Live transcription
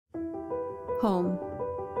Home.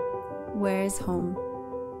 Where's home?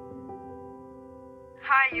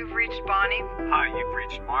 Hi, you've reached Bonnie. Hi, you've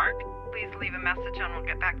reached Mark. Please leave a message and we'll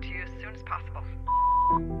get back to you as soon as possible.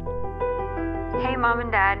 Hey, Mom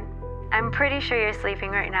and Dad. I'm pretty sure you're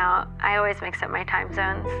sleeping right now. I always mix up my time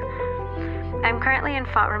zones. I'm currently in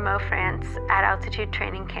Font-Romeu, France, at altitude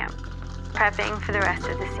training camp, prepping for the rest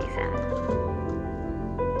of the season.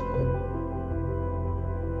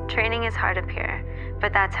 Training is hard up here,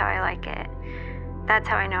 but that's how I like it. That's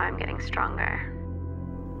how I know I'm getting stronger.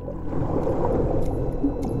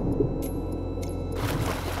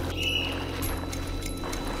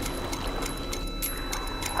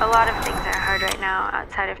 A lot of things are hard right now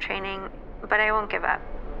outside of training, but I won't give up.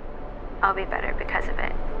 I'll be better because of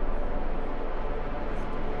it.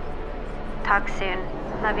 Talk soon.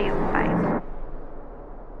 Love you. Bye.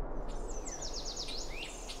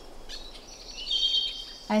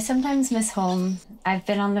 I sometimes miss home. I've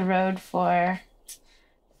been on the road for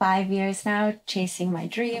 5 years now, chasing my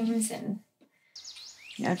dreams and,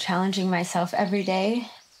 challenging myself every day.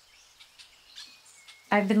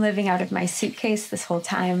 I've been living out of my suitcase this whole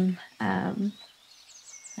time.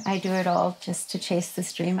 I do it all just to chase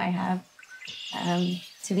this dream I have,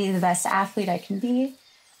 to be the best athlete I can be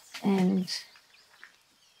and,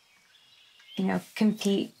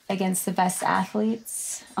 compete against the best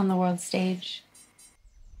athletes on the world stage.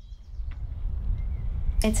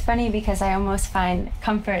 It's funny because I almost find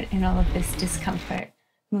comfort in all of this discomfort,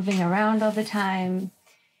 moving around all the time,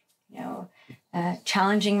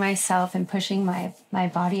 challenging myself and pushing my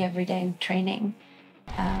body every day in training.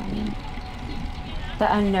 The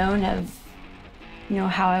unknown of,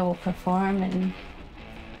 how I will perform and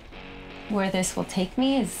where this will take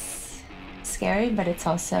me is scary, but it's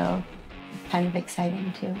also kind of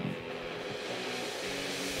exciting too.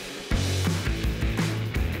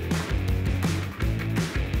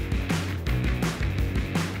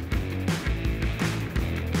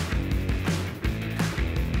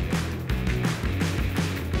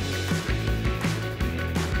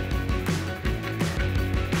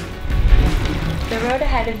 The road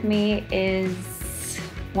ahead of me is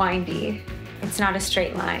windy. It's not a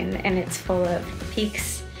straight line, and it's full of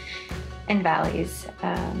peaks and valleys.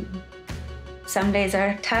 Some days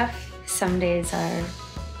are tough, some days are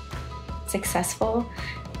successful,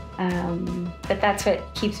 but that's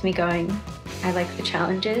what keeps me going. I like the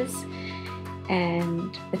challenges,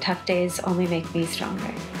 and the tough days only make me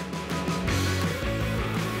stronger.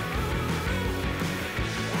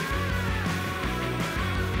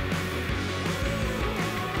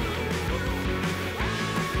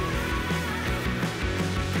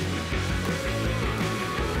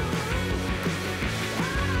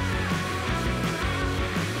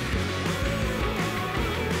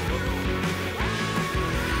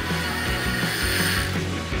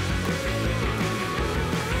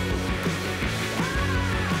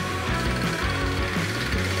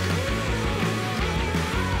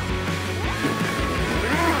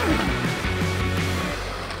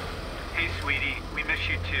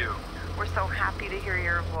 We're so happy to hear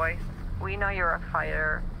your voice. We know you're a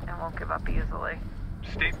fighter and won't give up easily.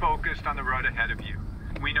 Stay focused on the road ahead of you.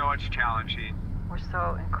 We know it's challenging. We're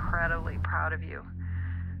so incredibly proud of you.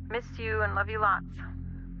 Miss you and love you lots.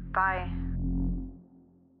 Bye.